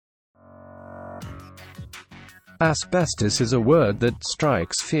Asbestos is a word that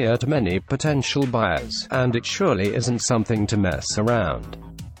strikes fear to many potential buyers, and it surely isn't something to mess around.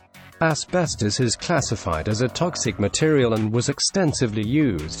 Asbestos is classified as a toxic material and was extensively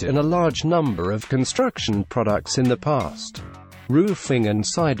used in a large number of construction products in the past. Roofing and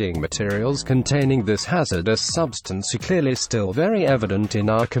siding materials containing this hazardous substance are clearly still very evident in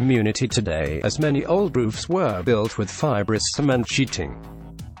our community today, as many old roofs were built with fibrous cement sheeting.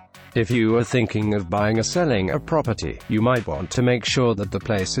 If you are thinking of buying or selling a property, you might want to make sure that the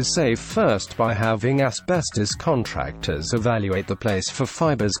place is safe first by having asbestos contractors evaluate the place for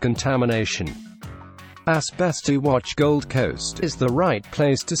fibrous contamination. Asbestos Watch Gold Coast is the right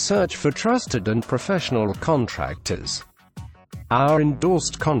place to search for trusted and professional contractors. Our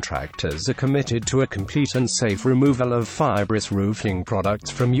endorsed contractors are committed to a complete and safe removal of fibrous roofing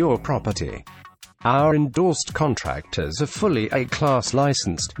products from your property. Our endorsed contractors are fully A-class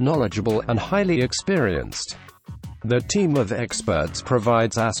licensed, knowledgeable, and highly experienced. The team of experts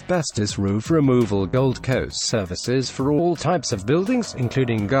provides asbestos roof removal Gold Coast services for all types of buildings,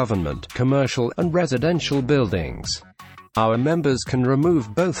 including government, commercial, and residential buildings. Our members can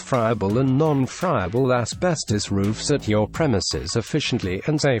remove both friable and non-friable asbestos roofs at your premises efficiently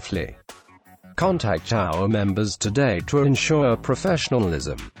and safely. Contact our members today to ensure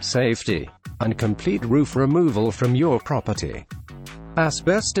professionalism, safety, and complete roof removal from your property.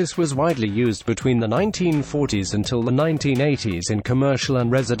 Asbestos was widely used between the 1940s until the 1980s in commercial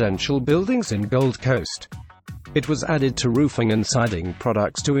and residential buildings in Gold Coast. It was added to roofing and siding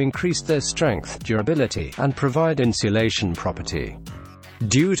products to increase their strength, durability, and provide insulation property.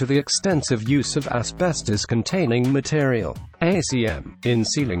 Due to the extensive use of asbestos-containing material, ACM, in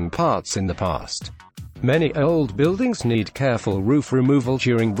ceiling parts in the past, many old buildings need careful roof removal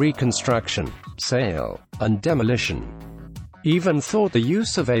during reconstruction, sale, and demolition. Even though the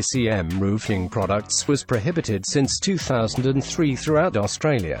use of ACM roofing products was prohibited since 2003 throughout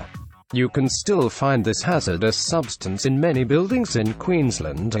Australia, you can still find this hazardous substance in many buildings in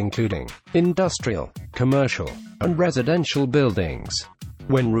Queensland, including industrial, commercial, and residential buildings.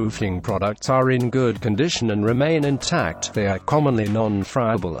 When roofing products are in good condition and remain intact, they are commonly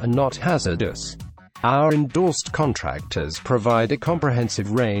non-friable and not hazardous. Our endorsed contractors provide a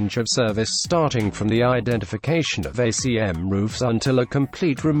comprehensive range of service starting from the identification of ACM roofs until a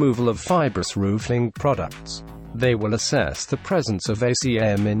complete removal of fibrous roofing products. They will assess the presence of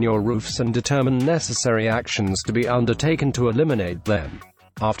ACM in your roofs and determine necessary actions to be undertaken to eliminate them,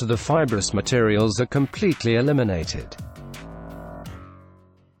 after the fibrous materials are completely eliminated.